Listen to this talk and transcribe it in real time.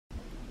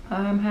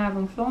I'm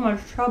having so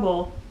much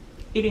trouble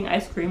eating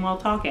ice cream while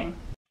talking.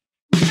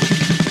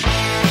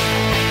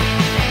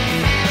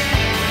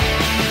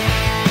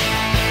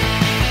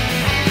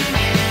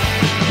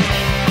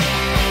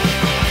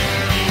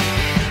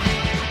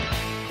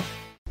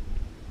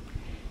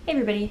 Hey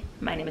everybody,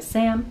 my name is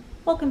Sam.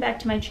 Welcome back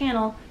to my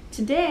channel.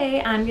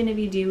 Today I'm going to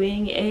be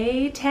doing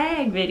a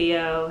tag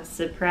video.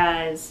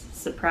 Surprise,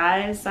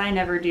 surprise, I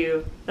never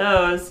do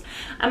those.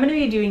 I'm going to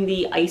be doing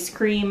the ice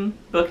cream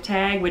book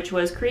tag, which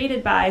was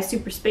created by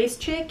Super Space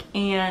Chick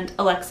and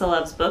Alexa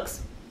Loves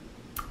Books.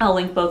 I'll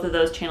link both of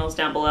those channels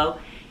down below.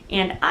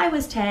 And I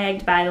was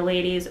tagged by the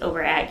ladies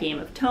over at Game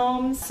of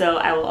Tomes, so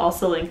I will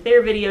also link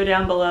their video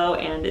down below,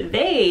 and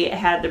they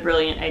had the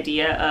brilliant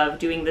idea of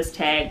doing this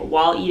tag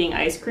while eating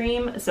ice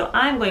cream, so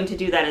I'm going to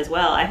do that as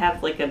well. I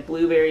have like a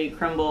blueberry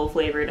crumble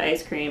flavored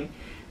ice cream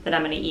that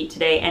I'm going to eat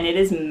today, and it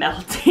is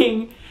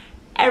melting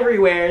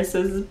everywhere,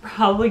 so this is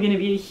probably going to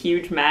be a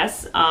huge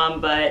mess,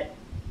 but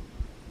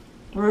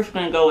we're just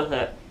going to go with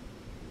it.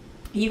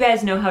 You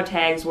guys know how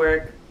tags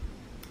work.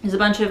 There's a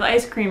bunch of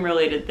ice cream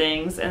related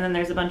things, and then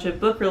there's a bunch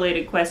of book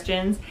related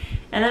questions,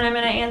 and then I'm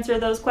going to answer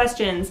those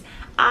questions.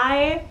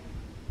 I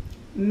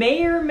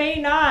may or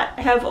may not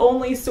have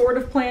only sort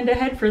of planned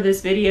ahead for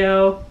this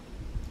video,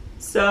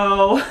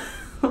 so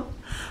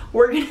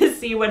we're going to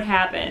see what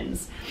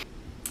happens.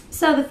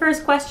 So the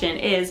first question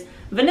is,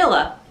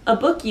 vanilla, a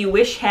book you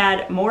wish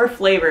had more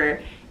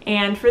flavor.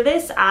 And for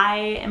this I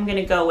am going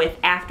to go with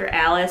After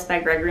Alice by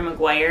Gregory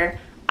Maguire.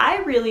 I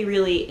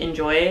really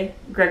enjoy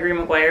Gregory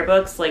Maguire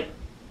books. Like,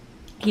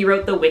 he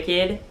wrote the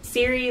Wicked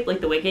series, like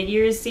the Wicked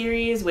Years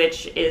series,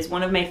 which is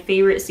one of my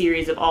favorite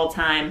series of all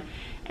time.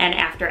 And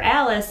After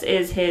Alice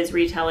is his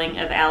retelling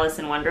of Alice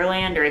in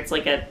Wonderland, or it's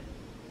like a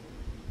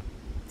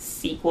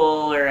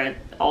sequel or an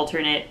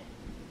alternate,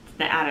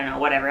 I don't know,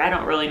 whatever. I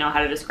don't really know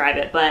how to describe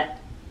it, but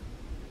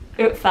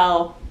it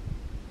fell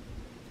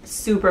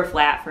super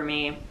flat for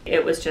me.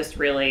 It was just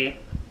really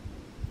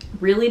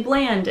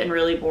bland and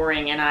really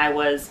boring, and I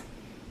was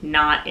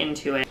not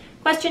into it.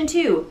 Question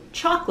 2,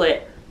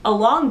 chocolate. A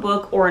long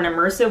book or an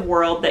immersive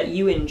world that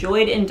you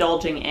enjoyed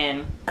indulging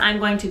in. I'm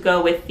going to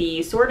go with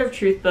the Sword of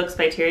Truth books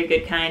by Terry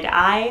Goodkind.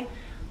 I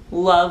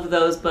love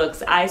those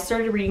books. I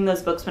started reading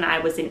those books when I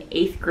was in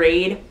 8th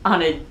grade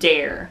on a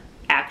dare,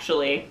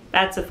 actually.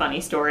 That's a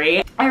funny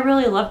story. I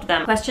really loved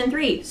them. Question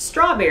 3,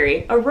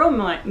 strawberry, a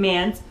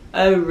romance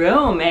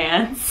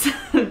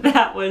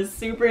that was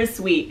super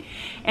sweet.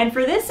 And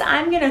for this,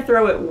 I'm gonna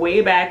throw it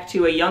way back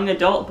to a young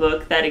adult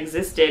book that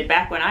existed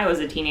back when I was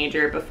a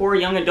teenager, before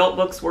young adult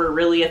books were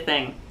really a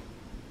thing.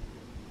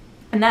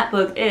 And that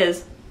book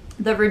is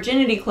The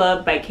Virginity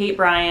Club by Kate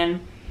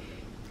Bryan.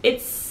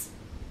 It's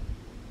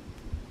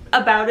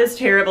about as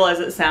terrible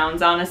as it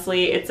sounds,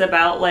 honestly. It's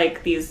about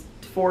like these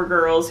 4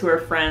 girls who are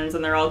friends,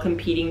 and they're all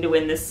competing to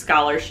win this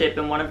scholarship,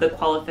 and one of the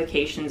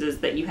qualifications is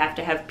that you have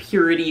to have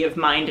purity of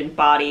mind and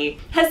body.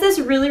 Has this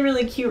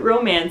really cute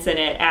romance in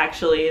it,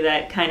 actually,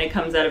 that kind of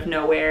comes out of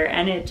nowhere,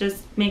 and it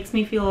just makes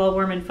me feel all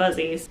warm and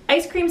fuzzy.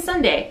 Ice Cream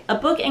Sundae, a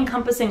book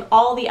encompassing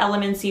all the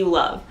elements you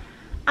love.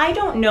 I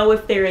don't know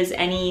if there is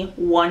any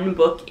one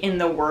book in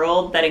the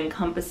world that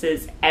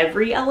encompasses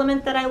every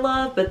element that I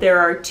love, but there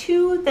are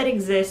 2 that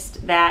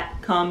exist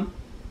that come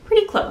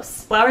pretty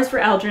close. Flowers for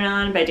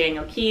Algernon by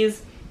Daniel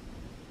Keyes.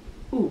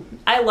 Ooh,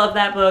 I love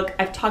that book.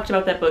 I've talked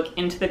about that book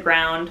into the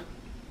ground.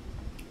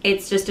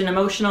 It's just an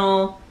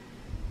emotional,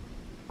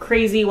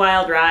 crazy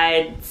wild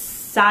ride,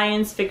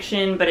 science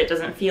fiction, but it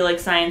doesn't feel like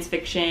science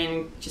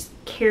fiction, just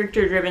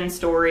character-driven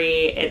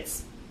story.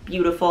 It's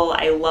beautiful.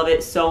 I love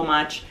it so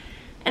much.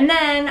 And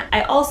then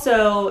I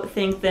also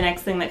think the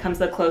next thing that comes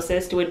the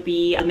closest would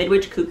be The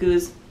Midwich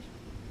Cuckoos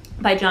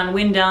by John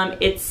Wyndham.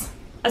 It's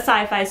a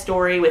sci-fi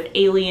story with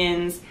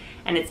aliens,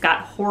 and it's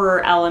got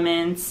horror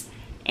elements,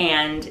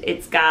 and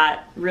it's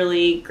got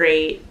really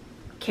great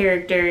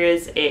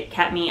characters. It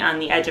kept me on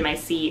the edge of my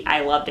seat.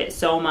 I loved it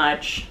so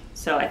much.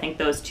 So I think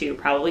those 2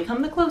 probably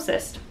come the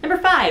closest. Number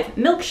 5,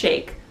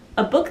 Milkshake,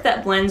 a book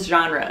that blends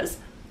genres.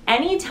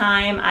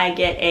 Anytime I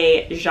get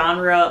a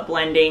genre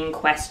blending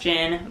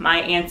question,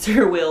 my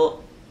answer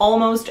will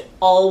almost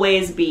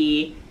always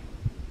be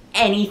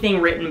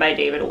anything written by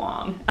David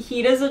Wong.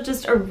 He does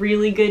just a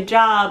really good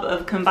job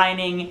of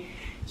combining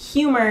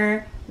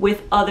humor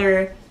with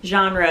other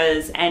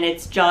genres, and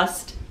it's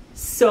just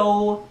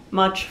so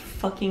much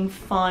fucking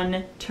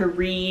fun to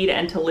read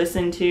and to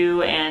listen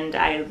to, and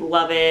I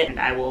love it, and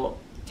I will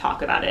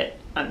talk about it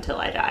until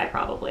I die,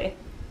 probably.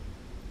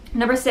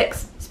 Number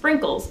 6,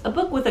 Sprinkles, a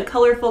book with a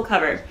colorful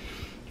cover.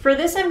 For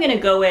this, I'm gonna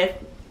go with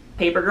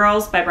Paper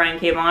Girls by Brian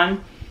K.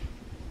 Vaughan.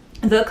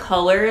 The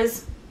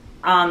colors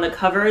on the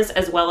covers,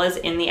 as well as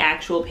in the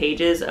actual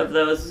pages of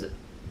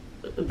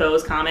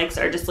those comics,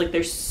 are just like,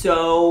 they're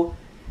so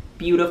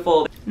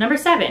beautiful. Number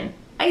 7,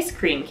 Ice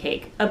Cream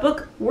Cake, a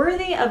book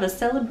worthy of a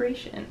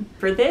celebration.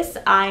 For this,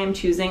 I am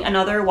choosing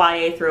another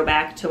YA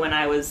throwback to when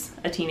I was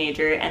a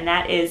teenager, and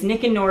that is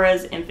Nick and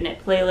Nora's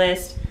Infinite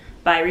Playlist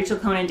by Rachel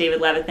Cohn and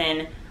David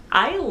Levithan.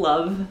 I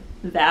love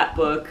that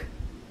book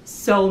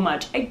so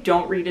much. I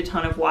don't read a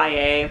ton of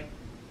YA.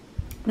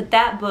 But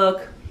that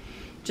book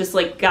just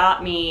like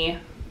got me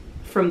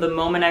from the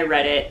moment I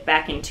read it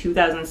back in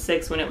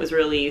 2006 when it was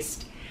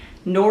released.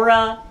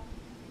 Nora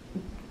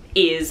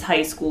is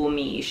high school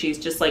me. She's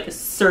just like a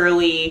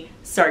surly,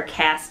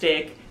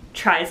 sarcastic,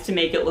 tries to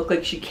make it look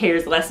like she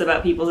cares less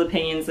about people's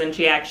opinions than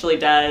she actually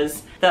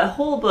does. The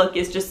whole book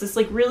is just this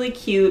like really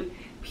cute,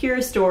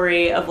 pure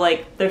story of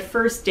like the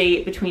first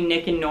date between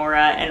Nick and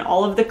Nora and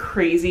all of the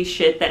crazy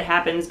shit that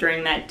happens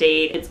during that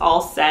date. It's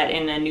all set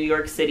in a New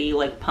York City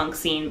like punk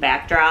scene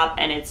backdrop,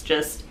 and it's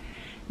just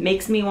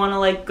makes me want to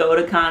like go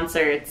to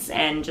concerts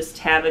and just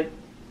have a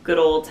good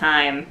old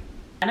time.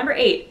 Number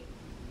 8,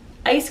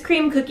 ice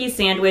cream cookie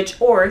sandwich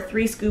or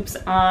 3 scoops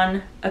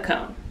on a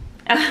cone.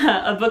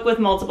 A book with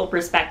multiple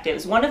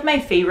perspectives. One of my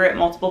favorite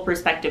multiple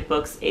perspective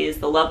books is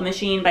The Love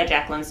Machine by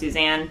Jacqueline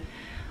Suzanne.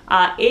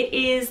 It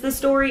is the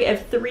story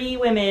of 3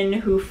 women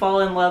who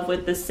fall in love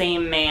with the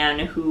same man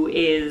who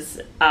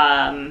is,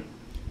 for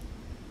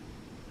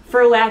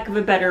lack of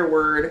a better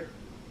word,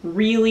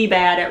 really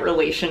bad at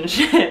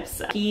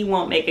relationships. He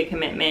won't make a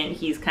commitment.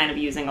 He's kind of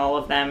using all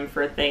of them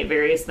for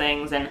various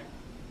things, and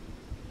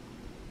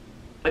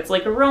it's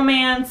like a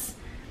romance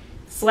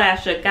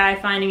slash a guy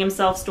finding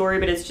himself story,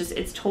 but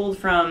it's told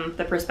from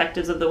the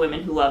perspectives of the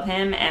women who love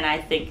him, and I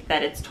think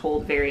that it's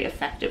told very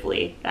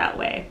effectively that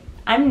way.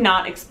 I'm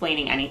not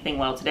explaining anything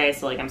well today,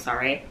 so like I'm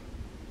sorry,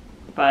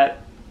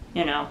 but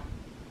you know,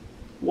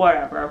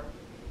 whatever.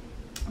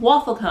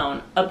 Waffle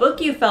Cone, a book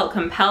you felt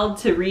compelled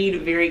to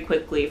read very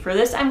quickly. For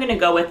this, I'm gonna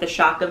go with The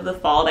Shock of the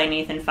Fall by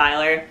Nathan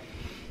Filer.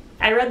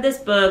 I read this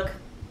book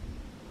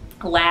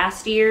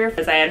last year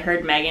because I had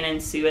heard Megan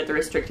and Sue at the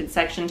restricted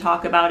section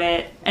talk about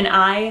it, and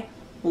I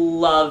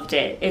loved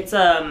it. It's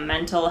a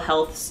mental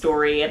health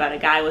story about a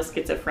guy with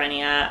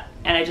schizophrenia,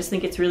 and I just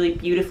think it's really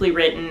beautifully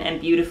written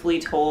and beautifully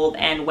told,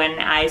 and when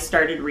I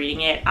started reading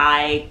it,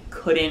 I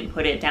couldn't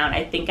put it down.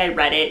 I think I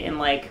read it in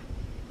like,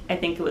 I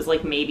think it was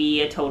like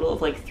maybe a total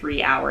of like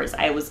 3 hours.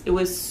 It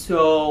was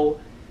so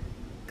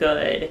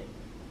good.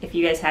 If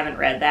you guys haven't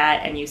read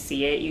that and you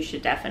see it, you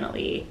should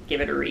definitely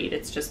give it a read.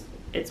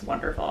 It's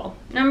wonderful.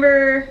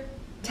 Number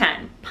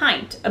 10,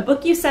 Pint, a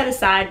book you set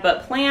aside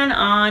but plan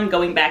on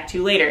going back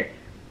to later.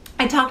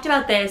 I talked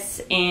about this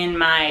in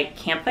my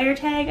campfire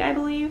tag, I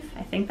believe.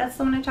 I think that's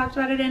the one I talked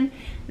about it in.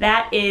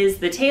 That is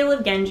The Tale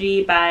of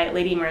Genji by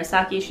Lady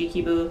Murasaki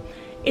Shikibu.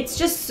 It's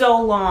just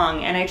so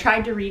long, and I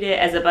tried to read it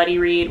as a buddy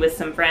read with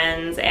some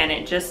friends, and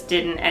it just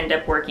didn't end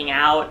up working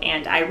out,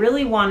 and I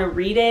really want to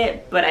read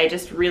it, but I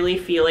just really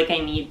feel like I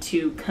need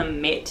to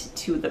commit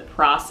to the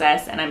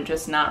process, and I'm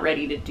just not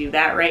ready to do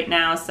that right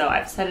now, so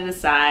I've set it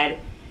aside.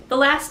 The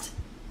last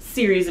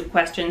series of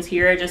questions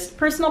here are just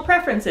personal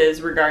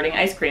preferences regarding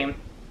ice cream.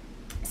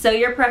 So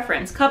your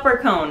preference, cup or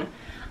cone?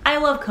 I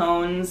love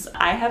cones.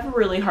 I have a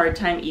really hard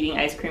time eating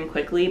ice cream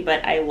quickly,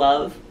 but I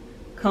love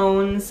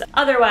cones.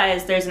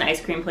 Otherwise, there's an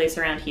ice cream place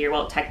around here,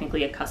 well,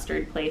 technically a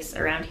custard place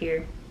around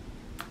here,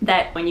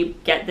 that when you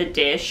get the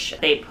dish,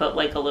 they put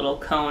like a little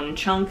cone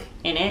chunk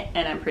in it,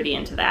 and I'm pretty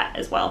into that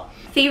as well.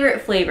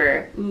 Favorite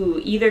flavor?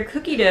 Ooh, either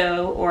cookie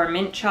dough or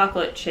mint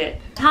chocolate chip.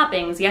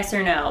 Toppings, yes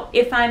or no?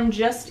 If I'm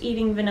just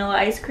eating vanilla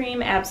ice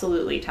cream,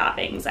 absolutely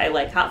toppings. I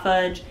like hot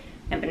fudge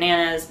and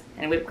bananas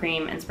and whipped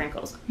cream and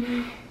sprinkles.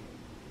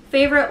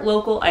 Favorite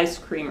local ice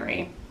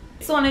creamery?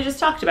 It's the one I just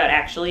talked about,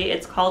 actually.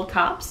 It's called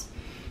Kopp's,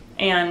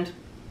 and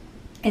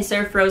I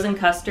serve frozen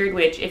custard,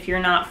 which if you're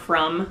not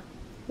from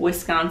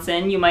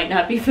Wisconsin, you might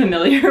not be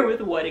familiar with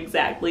what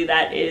exactly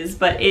that is,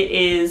 but it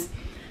is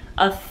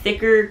a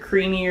thicker,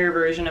 creamier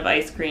version of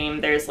ice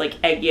cream. There's like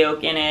egg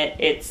yolk in it.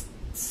 It's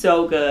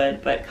so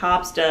good, but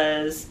Kopp's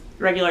does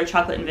regular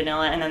chocolate and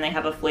vanilla, and then they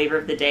have a flavor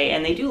of the day,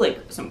 and they do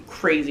like some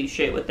crazy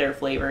shit with their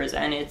flavors,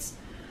 and it's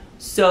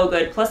so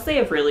good. Plus they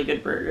have really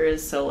good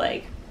burgers, so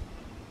like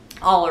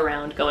all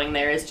around going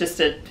there is just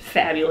a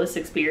fabulous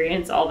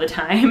experience all the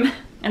time.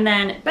 And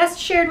then best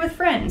shared with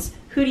friends.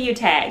 Who do you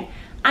tag?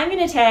 I'm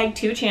gonna tag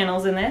 2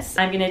 channels in this.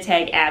 I'm gonna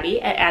tag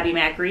Abby at Abby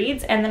Mac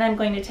Reads, and then I'm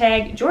going to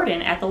tag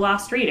Jordan at The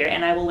Lost Reader,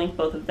 and I will link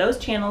both of those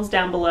channels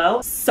down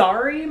below.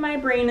 Sorry my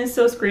brain is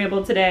so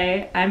scrambled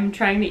today. I'm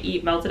trying to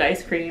eat melted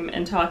ice cream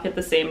and talk at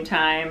the same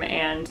time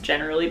and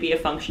generally be a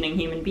functioning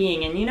human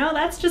being, and you know,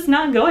 that's just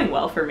not going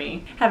well for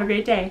me. Have a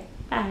great day.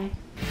 Bye.